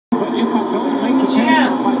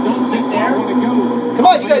Just sit there. Come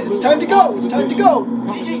on, you guys, it's time to go. It's time to go.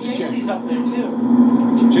 He's up there,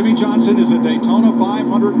 too. Jimmy Johnson is a Daytona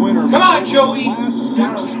 500 winner. Come on, Joey. Last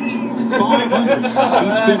 6 500s.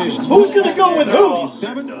 He's finished. Who's going to go with who?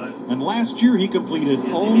 7, and last year he completed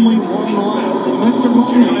only 1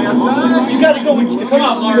 lap. You got to go with.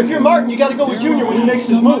 If you're Martin, you got to go with Junior when he makes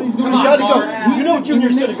his move. You got to go. You know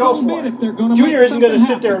Junior's going to go for it. Junior isn't going to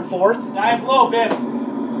sit there in 4th. Dive low, Biff.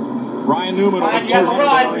 Ryan Newman over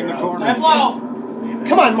 200 in the corner. Dive low.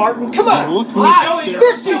 Come on, Martin. Come on. Look who's out there.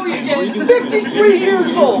 53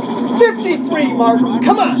 years old. 53, Martin.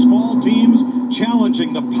 Come on. Small teams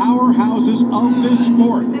challenging the powerhouses of this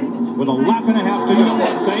sport with a lap and a half to go. We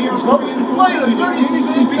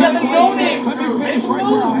got the no-name crew.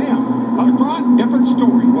 Up front, different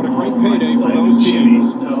story. What a great payday for those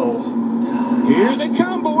teams. No. Here they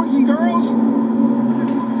come, boys and girls.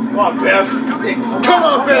 Come on, Biff. Come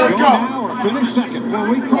on, Biff. Go now or finish second.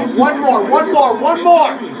 One more. All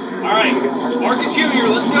right, Market Junior,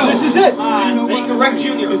 let's go. This is it. Make a wreck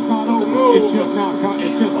Junior. It's not over. It's just now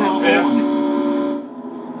on.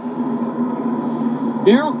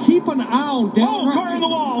 Daryl, keep an eye on Daryl. Oh, car in the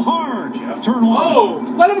wall, hard. Turn one. Oh,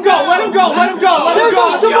 Let him go. There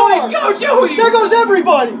goes somebody. Go, Joey. There goes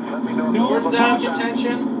everybody. No Down caution.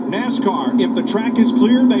 attention. NASCAR, if the track is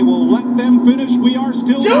clear, they will let them finish. We are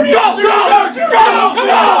still... Go, Martin.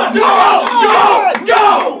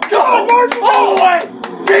 All the way.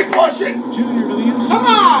 Keep pushing. Junior to the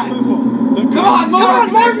inside. Come on. Come on,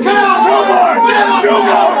 Martin. Two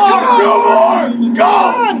more. Go.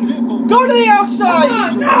 Go to the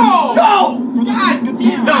outside. No. For the second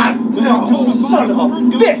time. No, son of a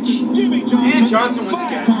bitch. Jimmy Johnson. And Johnson wins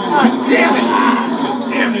again.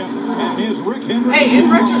 Damn it. And here's Rick Henry. Hey, in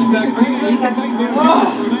retrospect, are you think that's...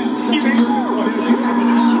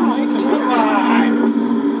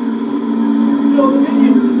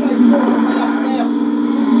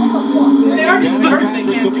 They are just hurt. They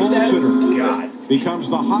can't do that. God. Becomes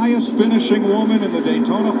the highest finishing woman in the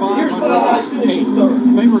Daytona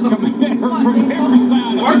 500. They were coming at her from every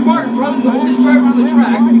side. Mark Martin's running the oldest driver on the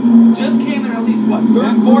track. Just came in at least, what,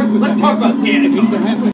 3rd, 4th? Let's talk about Danica.